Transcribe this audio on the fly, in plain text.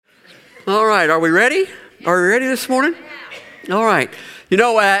All right, are we ready? Are we ready this morning? All right. You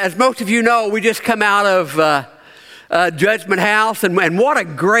know, as most of you know, we just come out of Judgment House, and what a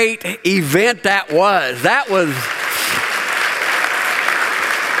great event that was.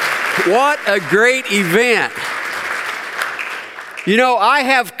 What a great event. You know, I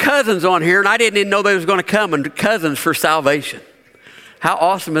have cousins on here, and I didn't even know they was going to come, and cousins for salvation. How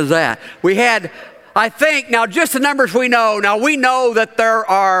awesome is that? We had, I think, now just the numbers we know. Now we know that there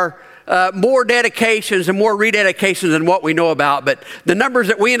are more dedications and more rededications than what we know about, but the numbers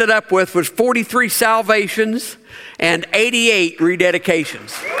that we ended up with was 43 salvations and 88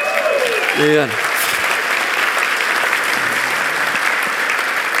 rededications. Yeah.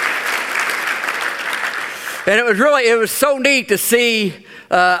 And it was so neat to see.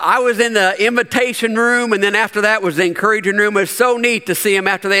 I was in the invitation room, and then after that was the encouraging room. It was so neat to see them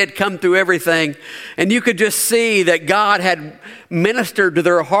after they had come through everything. And you could just see that God had ministered to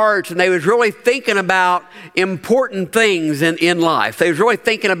their hearts, and they was really thinking about important things in life. They was really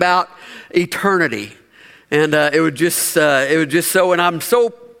thinking about eternity. And it was just so, and I'm so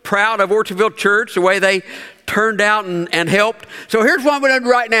proud of Orchardville Church, the way they turned out and helped. So here's what I'm going to do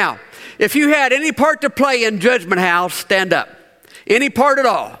right now. If you had any part to play in Judgment House, stand up. Any part at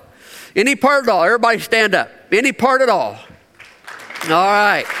all. Any part at all. Everybody stand up. Any part at all. All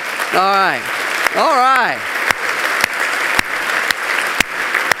right. All right. All right.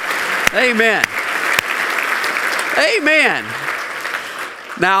 Amen. Amen.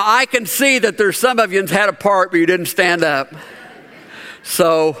 Now, I can see that there's some of you that's had a part, but you didn't stand up.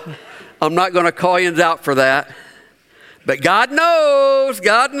 So, I'm not going to call you out for that. But God knows.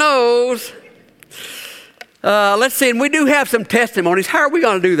 God knows. Let's see, and we do have some testimonies. How are we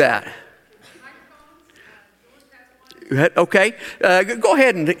going to do that? Okay. Go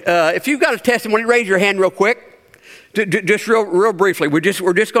ahead and, if you've got a testimony, raise your hand real quick. Just real briefly. We're just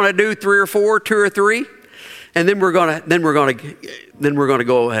going to do 3 or 4, 2 or 3, and then we're going to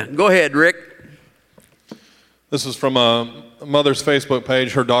go ahead. Go ahead, Rick. This is from a mother's Facebook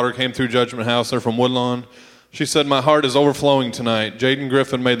page. Her daughter came through Judgment House. They're from Woodlawn. She said, "My heart is overflowing tonight. Jaden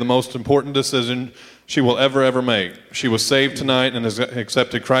Griffin made the most important decision she will ever make. She was saved tonight and has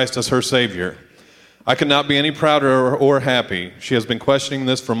accepted Christ as her Savior. I could not be any prouder or happy. She has been questioning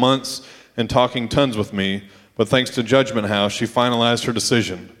this for months and talking tons with me, but thanks to Judgment House, she finalized her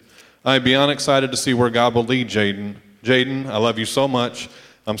decision. I am beyond excited to see where God will lead Jaden. Jaden, I love you so much.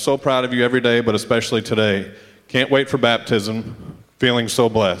 I'm so proud of you every day, but especially today. Can't wait for baptism. Feeling so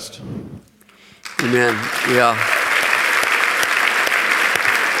blessed." Amen. Yeah.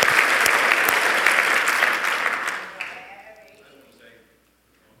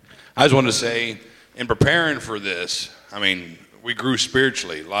 I just wanted to say, in preparing for this, we grew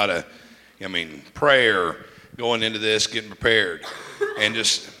spiritually. A lot of, prayer going into this, getting prepared, and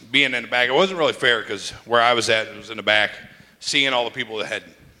just being in the back. It wasn't really fair because where I was at, it was in the back, seeing all the people that had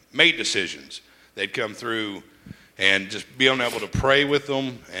made decisions. They'd come through, and just being able to pray with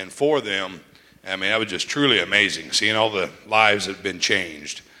them and for them. That was just truly amazing, seeing all the lives that have been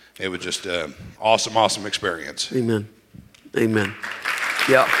changed. It was just an awesome experience. Amen. Amen.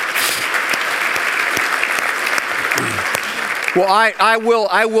 Yeah. Well,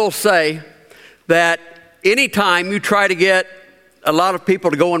 I will say that anytime you try to get a lot of people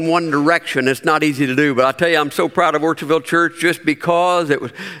to go in one direction, it's not easy to do. But I tell you, I'm so proud of Orchardville Church just because it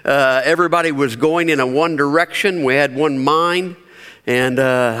was everybody was going in a one direction. We had one mind. And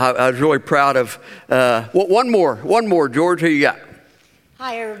I was really proud of, one more, George, who you got?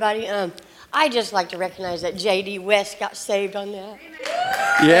 Hi, everybody. I'd just like to recognize that J.D. West got saved on that.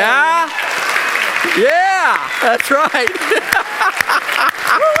 Yeah? Yeah, that's right.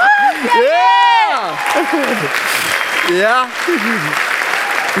 Yeah.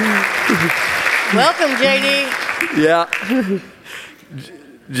 Welcome, J.D. Yeah.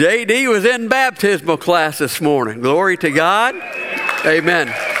 J.D. was in baptismal class this morning. Glory to God.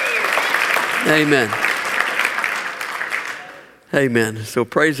 Amen. Amen. Amen. So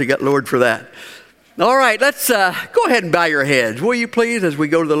praise the Lord for that. All right, let's go ahead and bow your heads, will you please, as we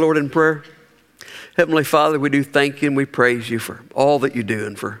go to the Lord in prayer. Heavenly Father, we do thank you and we praise you for all that you do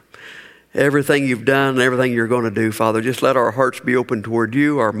and for everything you've done and everything you're going to do, Father. Just let our hearts be open toward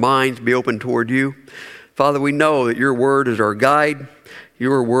you, our minds be open toward you. Father, we know that your word is our guide,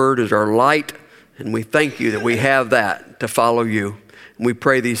 your word is our light, and we thank you that we have that to follow you. And we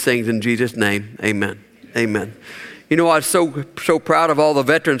pray these things in Jesus' name. Amen. Amen. You know, I was so proud of all the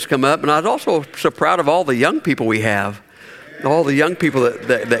veterans come up, and I was also so proud of all the young people we have, all the young people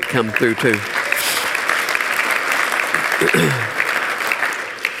that come through too.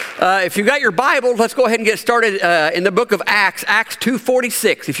 If you got your Bibles, let's go ahead and get started in the book of Acts, Acts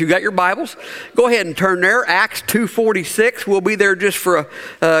 2:46. If you got your Bibles, go ahead and turn there. Acts 2:46. We'll be there just for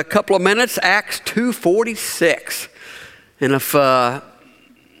a couple of minutes. Acts 2:46. And if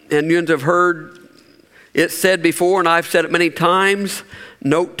Indians have heard it said before, and I've said it many times,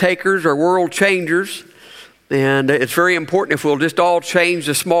 note takers are world changers. And it's very important if we'll just all change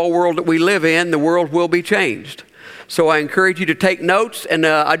the small world that we live in, the world will be changed. So I encourage you to take notes, and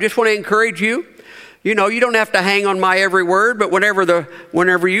I just want to encourage you. You know, you don't have to hang on my every word, but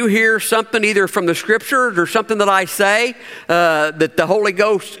whenever you hear something either from the Scriptures or something that I say that the Holy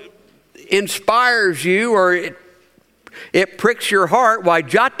Ghost inspires you or it pricks your heart, why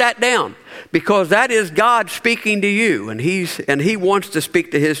jot that down, because that is God speaking to you, and He wants to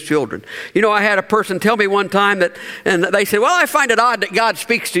speak to His children. You know, I had a person tell me one time and they say, "Well, I find it odd that God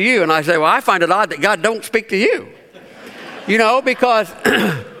speaks to you," and I say, "Well, I find it odd that God don't speak to you." You know, because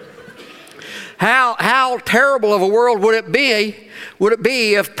how terrible of a world would it be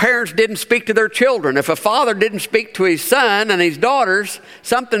if parents didn't speak to their children? If a father didn't speak to his son and his daughters,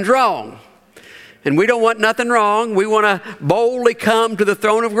 something's wrong. And we don't want nothing wrong. We want to boldly come to the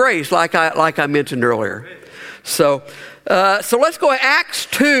throne of grace, like I mentioned earlier. So let's go to Acts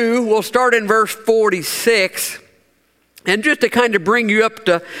 2. We'll start in verse 46. And just to kind of bring you up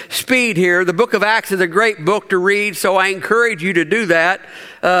to speed here, the book of Acts is a great book to read, so I encourage you to do that.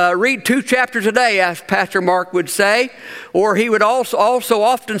 Read 2 chapters a day, as Pastor Mark would say, or he would also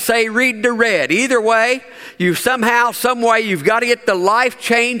often say, read to read. Either way, you somehow, some way, you've got to get the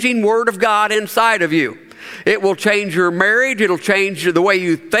life-changing Word of God inside of you. It will change your marriage. It'll change the way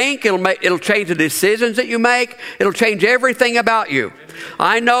you think. It'll change the decisions that you make. It'll change everything about you.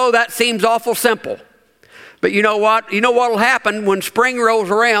 I know that seems awful simple. But you know what? You know what will happen when spring rolls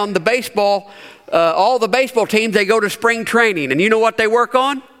around? All the baseball teams, they go to spring training. And you know what they work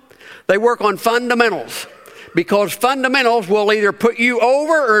on? They work on fundamentals. Because fundamentals will either put you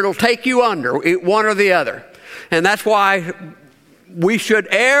over or it'll take you under, one or the other. And that's why we should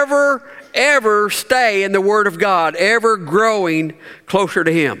ever stay in the Word of God, ever growing closer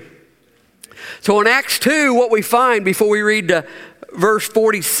to Him. So in Acts 2, what we find before we read verse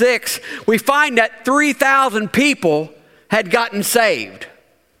 46, we find that 3,000 people had gotten saved.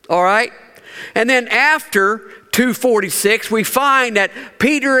 All right? And then after 2:46, we find that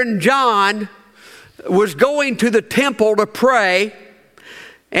Peter and John was going to the temple to pray,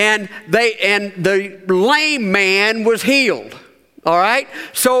 and the lame man was healed. All right?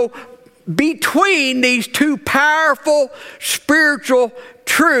 So between these two powerful spiritual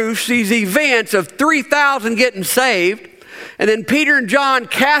truths, these events of 3,000 getting saved, and then Peter and John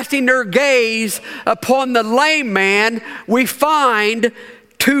casting their gaze upon the lame man, we find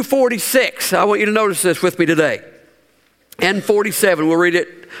 2:46. I want you to notice this with me today. And 47, we'll read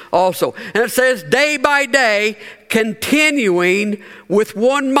it also. And it says, day by day, continuing with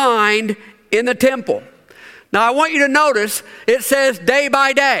one mind in the temple. Now I want you to notice, it says day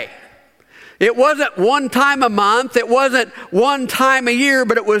by day. It wasn't one time a month, it wasn't one time a year,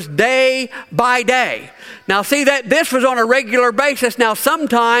 but it was day by day. Now see that this was on a regular basis. Now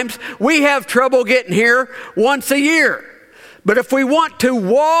sometimes we have trouble getting here once a year. But if we want to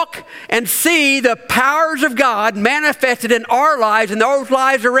walk and see the powers of God manifested in our lives and those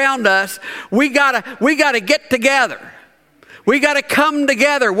lives around us, we gotta get together. We got to come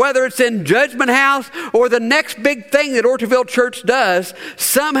together, whether it's in Judgment House or the next big thing that Ortonville Church does.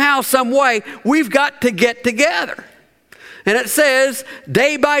 Somehow, some way, we've got to get together. And it says,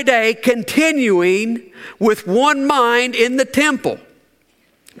 day by day, continuing with one mind in the temple,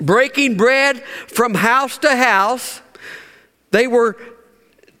 breaking bread from house to house. They were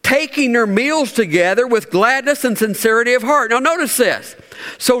taking their meals together with gladness and sincerity of heart. Now notice this.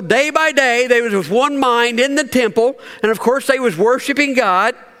 So day by day, they was with one mind in the temple, and of course they was worshiping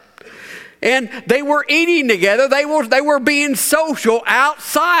God, and they were eating together. They were being social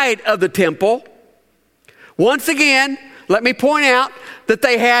outside of the temple. Once again, let me point out that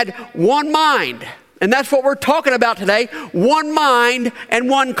they had one mind, and that's what we're talking about today, one mind and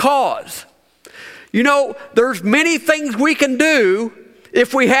one cause. You know, there's many things we can do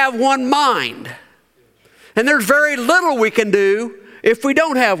if we have one mind, and there's very little we can do if we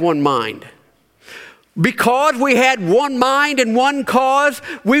don't have one mind. Because we had one mind and one cause,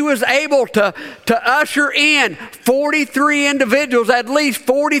 we was able to usher in 43 individuals, at least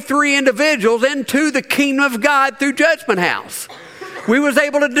 43 individuals into the kingdom of God through Judgment House. We was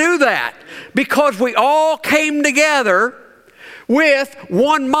able to do that because we all came together with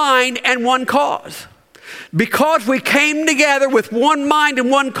one mind and one cause. Because we came together with one mind and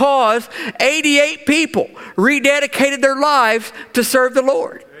one cause, 88 people rededicated their lives to serve the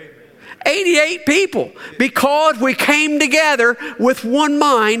Lord. Amen. 88 people, because we came together with one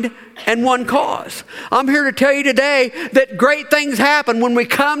mind and one cause. I'm here to tell you today that great things happen when we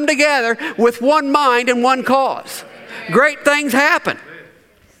come together with one mind and one cause. Great things happen.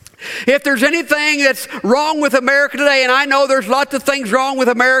 If there's anything that's wrong with America today, and I know there's lots of things wrong with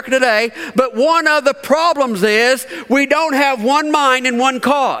America today, but one of the problems is we don't have one mind and one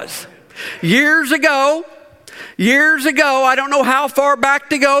cause. Years ago, I don't know how far back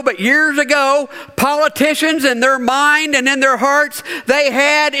to go, but years ago, politicians in their mind and in their hearts, they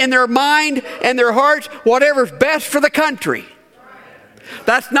had in their mind and their hearts whatever's best for the country.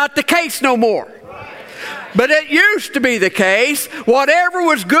 That's not the case no more. But it used to be the case, whatever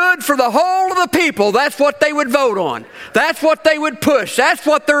was good for the whole of the people, that's what they would vote on. That's what they would push. That's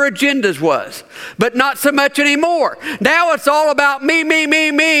what their agendas was. But not so much anymore. Now it's all about me,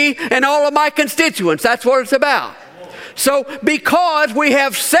 and all of my constituents. That's what it's about. So because we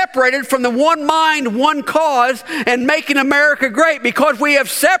have separated from the one mind, one cause, and making America great, because we have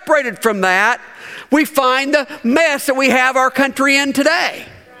separated from that, we find the mess that we have our country in today.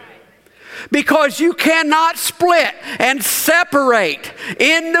 Because you cannot split and separate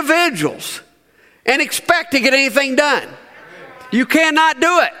individuals and expect to get anything done. You cannot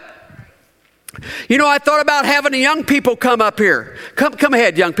do it. You know, I thought about having the young people come up here. Come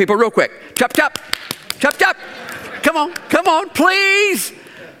ahead, young people, real quick. Chop, chop. Chop, chop. Come on, please.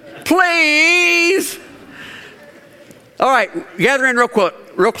 Please. All right, gather in real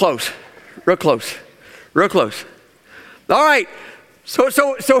close. All right. So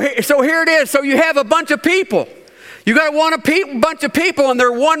here it is. So you have a bunch of people. You got a bunch of people, and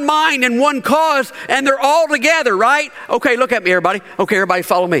they're one mind and one cause, and they're all together, right? Okay, look at me, everybody. Okay, everybody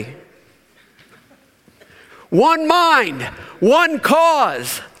follow me. One mind, one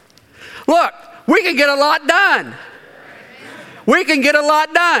cause. Look, we can get a lot done. We can get a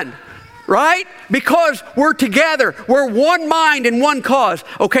lot done, right? Because we're together. We're one mind and one cause.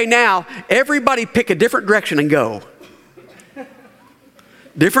 Okay, now, everybody pick a different direction and go.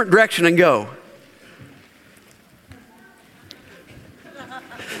 Different direction and go.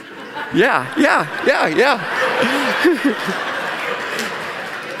 Yeah.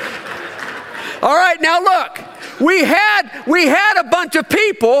 All right, now look. We had a bunch of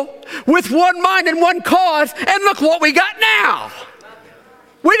people with one mind and one cause, and look what we got now.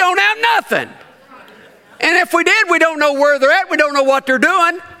 We don't have nothing. And if we did, we don't know where they're at. We don't know what they're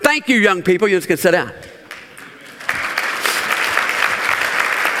doing. Thank you, young people. You just can sit down.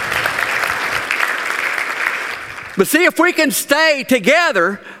 But see, if we can stay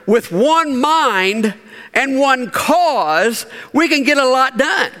together with one mind and one cause, we can get a lot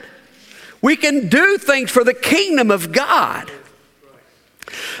done. We can do things for the kingdom of God.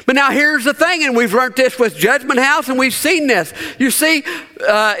 But now here's the thing, and we've learned this with Judgment House, and we've seen this. You see,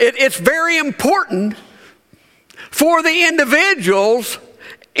 it's very important for the individuals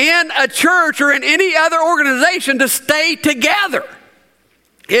in a church or in any other organization to stay together.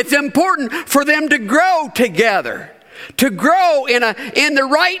 It's important for them to grow together, to grow in the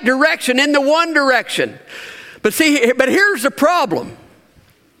right direction, in the one direction. But here's the problem.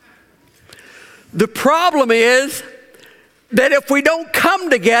 The problem is that if we don't come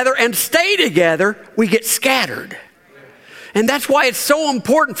together and stay together, we get scattered. And that's why it's so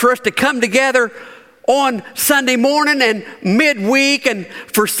important for us to come together on Sunday morning and midweek and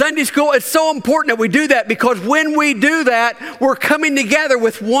for Sunday school. It's so important that we do that, because when we do that, we're coming together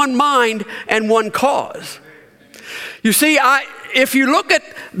with one mind and one cause. You see, if you look at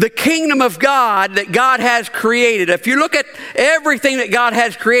the kingdom of God that God has created, if you look at everything that God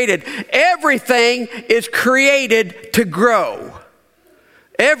has created, everything is created to grow.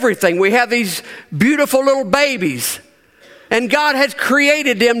 Everything. We have these beautiful little babies, and God has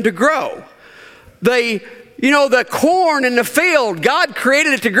created them to grow. The corn in the field, God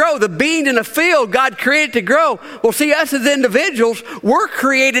created it to grow. The bean in the field, God created it to grow. Well, see, us as individuals, we're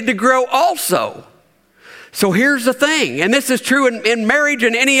created to grow also. So here's the thing, and this is true in marriage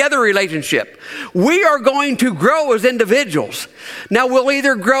and any other relationship. We are going to grow as individuals. Now, we'll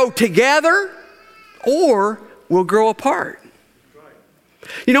either grow together or we'll grow apart.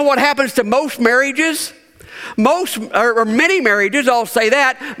 You know what happens to most marriages? Many marriages, I'll say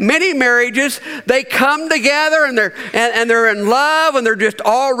that. Many marriages, they come together and they're in love and they're just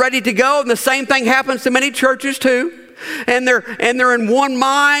all ready to go. And the same thing happens to many churches too. And they're in one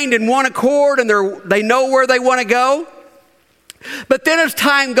mind and one accord, and they know where they want to go. But then as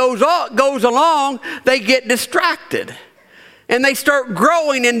time goes along, they get distracted. And they start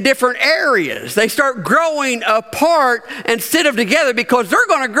growing in different areas. They start growing apart instead of together, because they're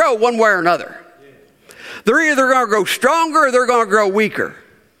going to grow one way or another. They're either going to grow stronger or they're going to grow weaker.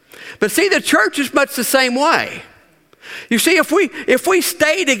 But see, the church is much the same way. You see, if we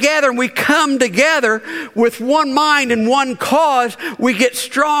stay together and we come together with one mind and one cause, we get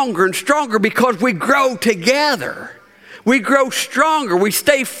stronger and stronger because we grow together. We grow stronger. We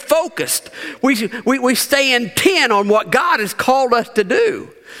stay focused. We stay intent on what God has called us to do.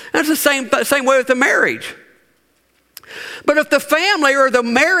 That's the same way with the marriage. But if the family or the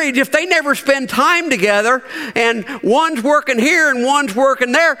marriage, if they never spend time together and one's working here and one's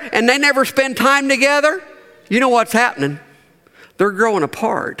working there and they never spend time together, you know what's happening? They're growing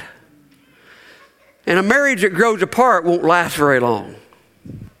apart. And a marriage that grows apart won't last very long.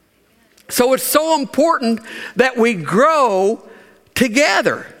 So it's so important that we grow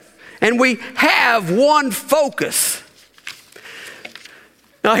together and we have one focus.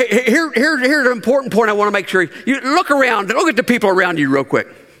 Now, here's an important point I want to make sure. You look around. Look at the people around you real quick.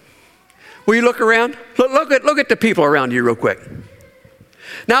 Will you look around? Look at the people around you real quick.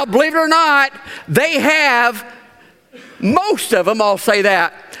 Now, believe it or not, they have, most of them, I'll say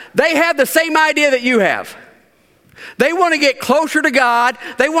that, they have the same idea that you have. They want to get closer to God.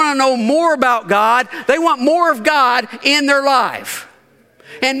 They want to know more about God. They want more of God in their life.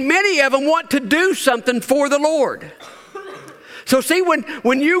 And many of them want to do something for the Lord. So see,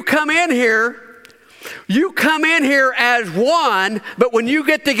 when you come in here as one, but when you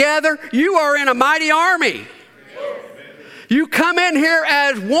get together, you are in a mighty army. You come in here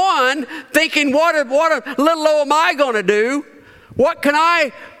as one thinking, what a little old am I going to do? What can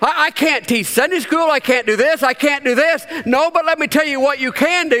I can't teach Sunday school. I can't do this. I can't do this. No, but let me tell you what you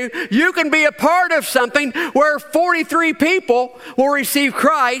can do. You can be a part of something where 43 people will receive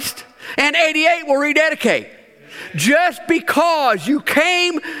Christ and 88 will rededicate. Just because you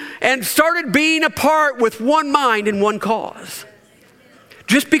came and started being a part with one mind and one cause.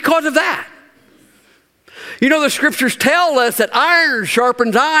 Just because of that. You know, the scriptures tell us that iron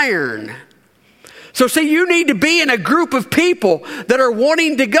sharpens iron. So see, you need to be in a group of people that are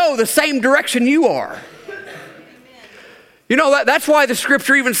wanting to go the same direction you are. You know, that's why the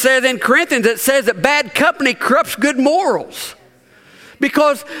scripture even says in Corinthians, it says that bad company corrupts good morals.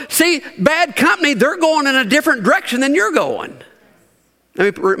 Because, see, bad company, they're going in a different direction than you're going.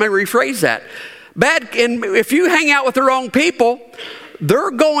 Let me rephrase that. And if you hang out with the wrong people,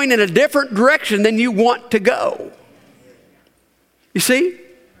 they're going in a different direction than you want to go. You see?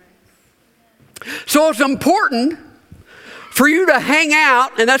 So it's important for you to hang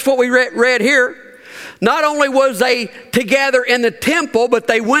out, and that's what we read here. Not only was they together in the temple, but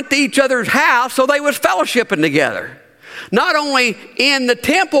they went to each other's house, so they was fellowshipping together. Not only in the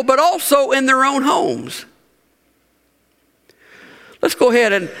temple, but also in their own homes. Let's go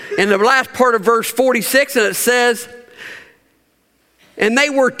ahead and in the last part of verse 46, and it says, and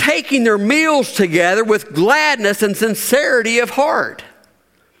they were taking their meals together with gladness and sincerity of heart.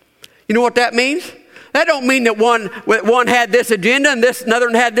 You know what that means? That don't mean that one had this agenda and another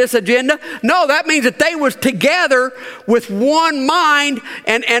one had this agenda. No, that means that they was together with one mind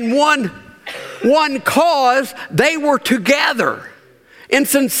and one cause. They were together in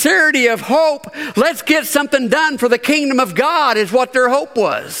sincerity of hope. Let's get something done for the kingdom of God is what their hope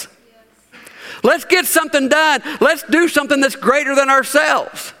was. Let's get something done. Let's do something that's greater than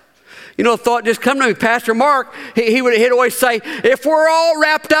ourselves. You know, a thought just come to me. Pastor Mark, he'd always say, if we're all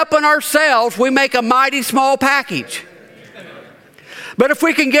wrapped up in ourselves, we make a mighty small package. But if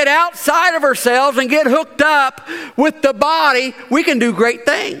we can get outside of ourselves and get hooked up with the body, we can do great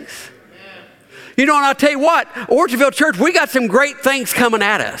things. You know, and I'll tell you what, Orchardville Church, we got some great things coming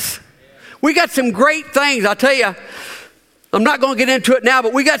at us. We got some great things. I'll tell you, I'm not going to get into it now,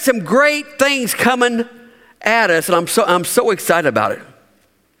 but we got some great things coming at us, and I'm so excited about it.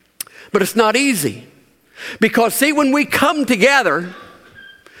 But it's not easy. Because see, when we come together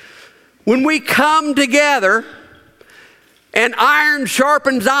and iron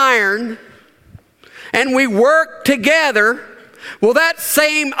sharpens iron and we work together, well, that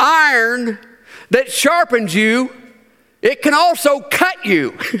same iron that sharpens you, it can also cut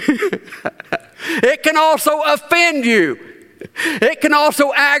you. It can also offend you. It can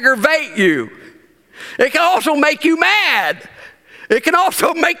also aggravate you. It can also make you mad. It can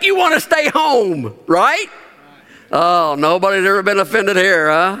also make you want to stay home, right? Oh, nobody's ever been offended here,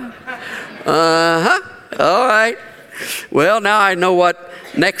 huh? Uh-huh. All right. Well, now I know what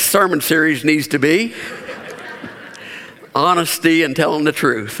next sermon series needs to be. Honesty and telling the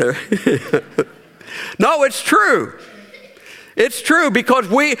truth. No, it's true. It's true because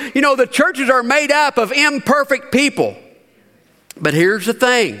the churches are made up of imperfect people. But here's the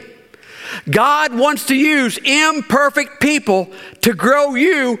thing. God wants to use imperfect people to grow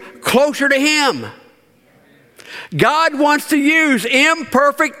you closer to Him. God wants to use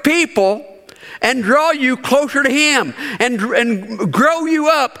imperfect people and draw you closer to Him and grow you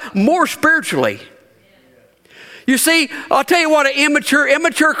up more spiritually. You see, I'll tell you what, an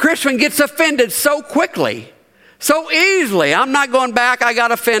immature Christian gets offended so quickly, so easily. I'm not going back. I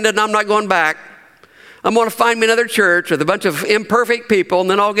got offended and I'm not going back. I'm going to find me another church with a bunch of imperfect people, and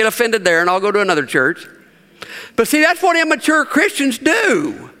then I'll get offended there and I'll go to another church. But see, that's what immature Christians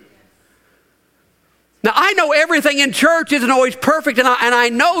do. Now, I know everything in church isn't always perfect, and I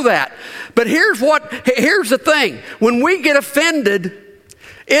know that. But here's the thing. When we get offended,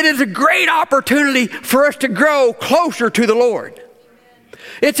 it is a great opportunity for us to grow closer to the Lord.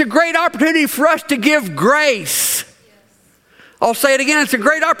 It's a great opportunity for us to give grace. I'll say it again. It's a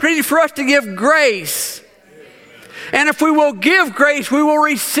great opportunity for us to give grace. And if we will give grace, we will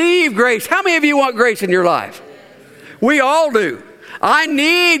receive grace. How many of you want grace in your life? We all do. I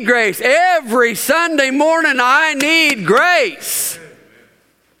need grace. Every Sunday morning, I need grace.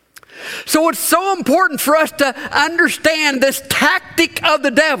 So it's so important for us to understand this tactic of the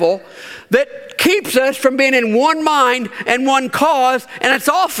devil that keeps us from being in one mind and one cause, and it's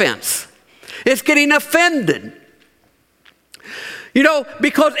offense. It's getting offended. You know,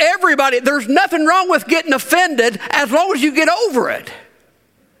 because there's nothing wrong with getting offended as long as you get over it.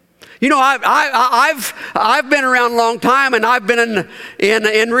 You know, I've been around a long time, and I've been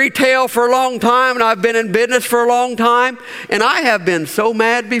in retail for a long time, and I've been in business for a long time, and I have been so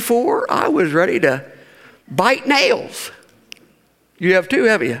mad before, I was ready to bite nails. You have too,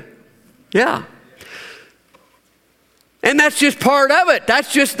 haven't you? Yeah. And that's just part of it.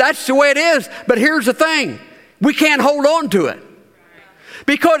 That's the way it is. But here's the thing. We can't hold on to it.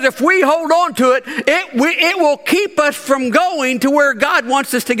 Because if we hold on to it, it will keep us from going to where God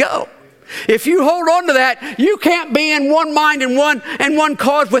wants us to go. If you hold on to that, you can't be in one mind and one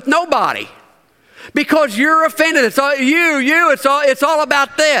cause with nobody. Because you're offended. It's all it's all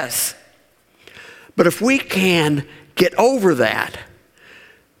about this. But if we can get over that,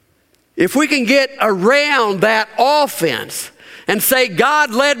 if we can get around that offense and say,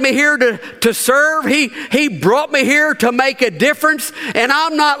 God led me here to serve. He brought me here to make a difference, and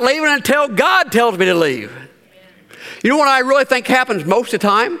I'm not leaving until God tells me to leave. You know what I really think happens most of the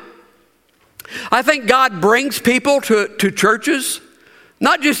time? I think God brings people to churches,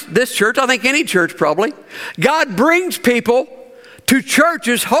 not just this church, I think any church probably. God brings people to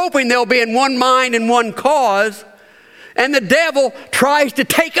churches hoping they'll be in one mind and one cause, and the devil tries to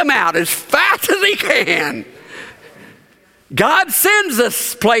take them out as fast as he can. God sends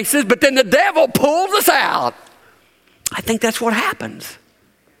us places, but then the devil pulls us out. I think that's what happens.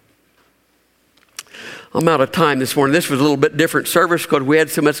 I'm out of time this morning. This was a little bit different service because we had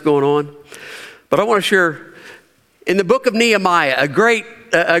so much going on. But I want to share in the book of Nehemiah, a great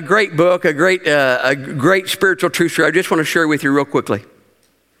book, a great spiritual truth story. I just want to share with you real quickly.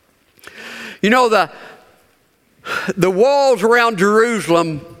 You know, the walls around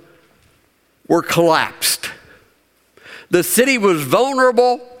Jerusalem were collapsed. The city was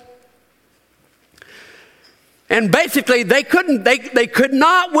vulnerable. And basically, they could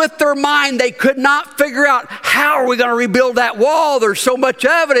not with their mind, they could not figure out, how are we going to rebuild that wall? There's so much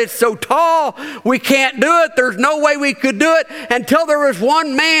of it. It's so tall. We can't do it. There's no way we could do it, until there was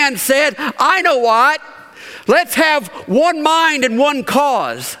one man said, I know what. Let's have one mind and one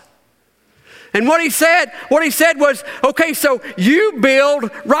cause. And what he said was, okay, so you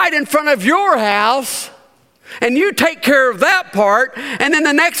build right in front of your house, and you take care of that part. And then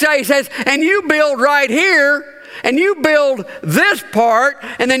the next day he says, and you build right here, and you build this part,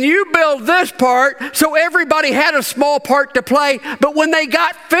 and then you build this part. So everybody had a small part to play. But when they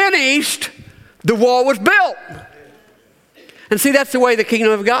got finished, the wall was built. And see, that's the way the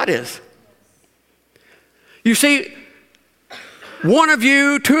kingdom of God is. You see, one of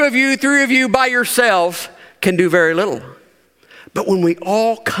you, two of you, three of you by yourselves can do very little. But when we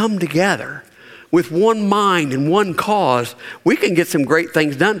all come together with one mind and one cause, we can get some great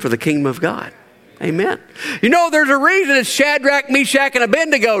things done for the kingdom of God. Amen. You know, there's a reason it's Shadrach, Meshach, and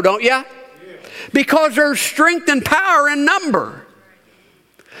Abednego, don't you? Because there's strength and power in number.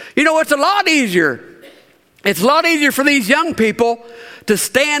 You know, it's a lot easier. It's a lot easier for these young people to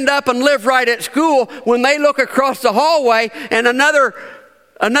stand up and live right at school when they look across the hallway and another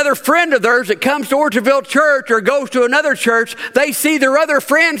friend of theirs that comes to Orchardville Church or goes to another church, they see their other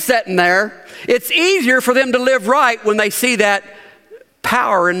friend sitting there. It's easier for them to live right when they see that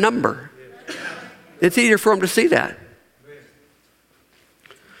power in number. It's easier for them to see that.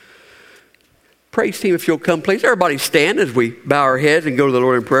 Praise team, if you'll come, please. Everybody stand as we bow our heads and go to the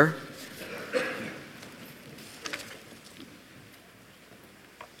Lord in prayer.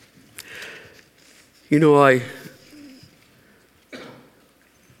 You know,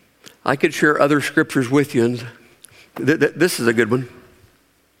 I could share other scriptures with you. And this is a good one.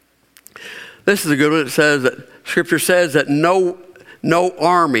 This is a good one. It says that Scripture says that no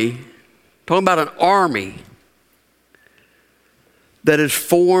army, talking about an army that is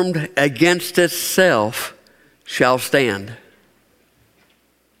formed against itself shall stand.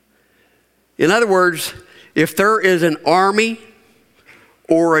 In other words, if there is an army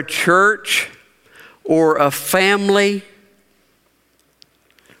or a church or a family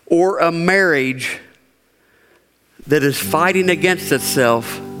or a marriage that is fighting against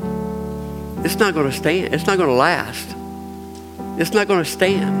itself, it's not going to stand. It's not going to last. It's not going to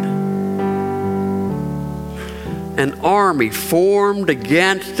stand. An army formed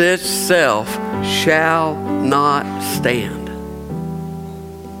against itself shall not stand.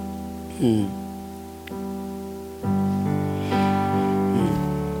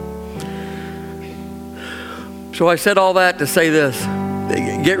 So I said all that to say this.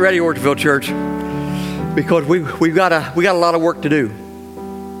 Get ready, Orchardville Church, because we got a lot of work to do.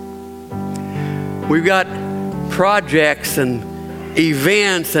 We've got projects and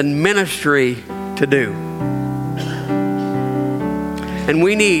events and ministry to do. And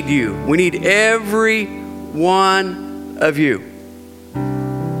we need you. We need every one of you.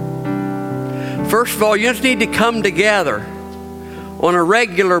 First of all, you just need to come together on a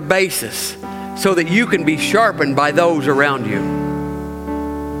regular basis so that you can be sharpened by those around you.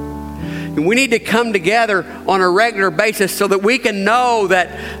 And we need to come together on a regular basis so that we can know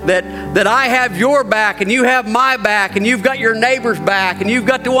that I have your back and you have my back and you've got your neighbor's back and you've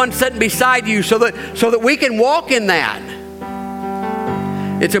got the one sitting beside you so that we can walk in that.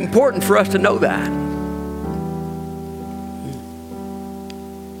 It's important for us to know that.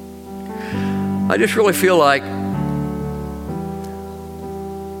 I just really feel like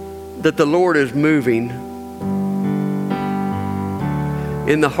that the Lord is moving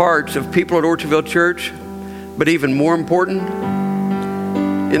in the hearts of people at Orchardville Church, but even more important,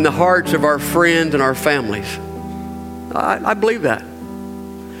 in the hearts of our friends and our families. I believe that.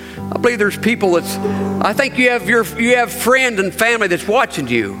 I believe there's people I think you have friends and family that's watching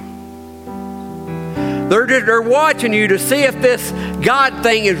you. They're watching you to see if this God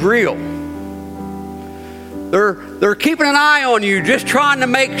thing is real. They're keeping an eye on you, just trying to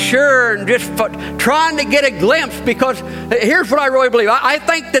make sure and just trying to get a glimpse, because here's what I really believe. I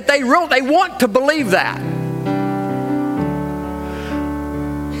think that they want to believe that.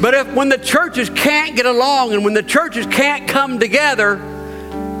 But when the churches can't get along and when the churches can't come together,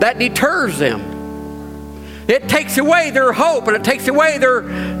 that deters them. It takes away their hope and it takes away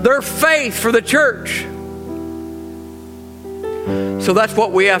their faith for the church. So that's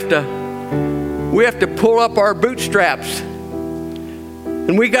what we have to pull up our bootstraps.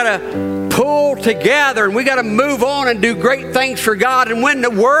 And we got to pull together and we got to move on and do great things for God. And when the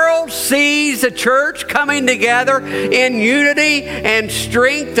world sees the church coming together in unity and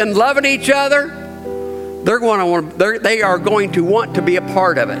strength and loving each other, they are going to want to be a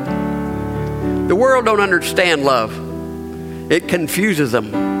part of it. The world don't understand love. It confuses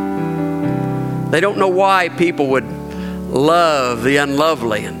them. They don't know why people would love the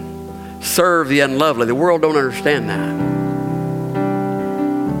unlovely and serve the unlovely. The world don't understand that.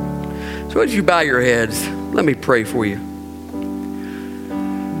 So as you bow your heads, let me pray for you.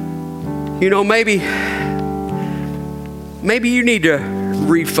 You know, maybe you need to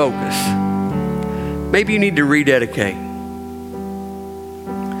refocus. Maybe you need to rededicate.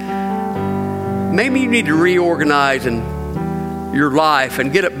 Maybe you need to reorganize in your life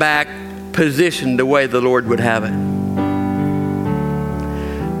and get it back positioned the way the Lord would have it.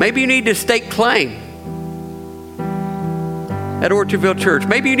 Maybe you need to stake claim at Orchardville Church.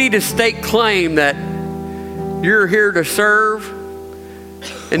 Maybe you need to stake claim that you're here to serve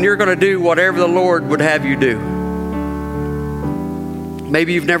and you're going to do whatever the Lord would have you do.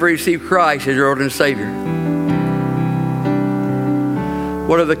 Maybe you've never received Christ as your Lord and Savior.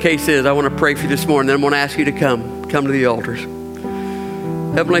 Whatever the case is, I want to pray for you this morning. Then I'm going to ask you to come to the altars.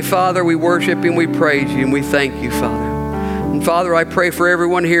 Heavenly Father, we worship you and we praise you and we thank you, Father. And Father, I pray for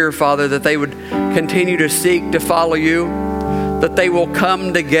everyone here, Father, that they would continue to seek to follow you, that they will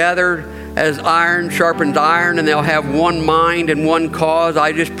come together as iron sharpens iron and they'll have one mind and one cause.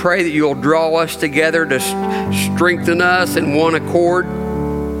 I just pray that you'll draw us together to strengthen us in one accord.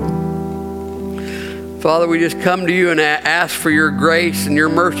 Father, we just come to you and ask for your grace and your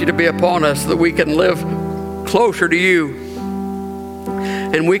mercy to be upon us so that we can live closer to you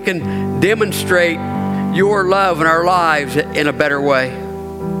and we can demonstrate your love in our lives in a better way.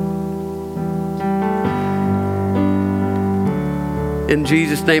 In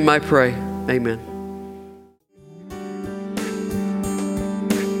Jesus' name I pray. Amen.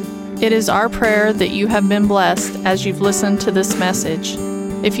 It is our prayer that you have been blessed as you've listened to this message.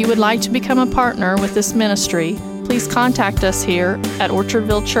 If you would like to become a partner with this ministry, please contact us here at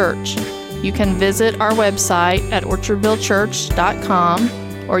Orchardville Church. You can visit our website at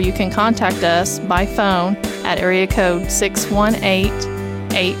orchardvillechurch.com, or you can contact us by phone at area code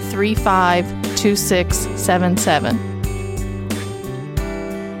 618-835-2677.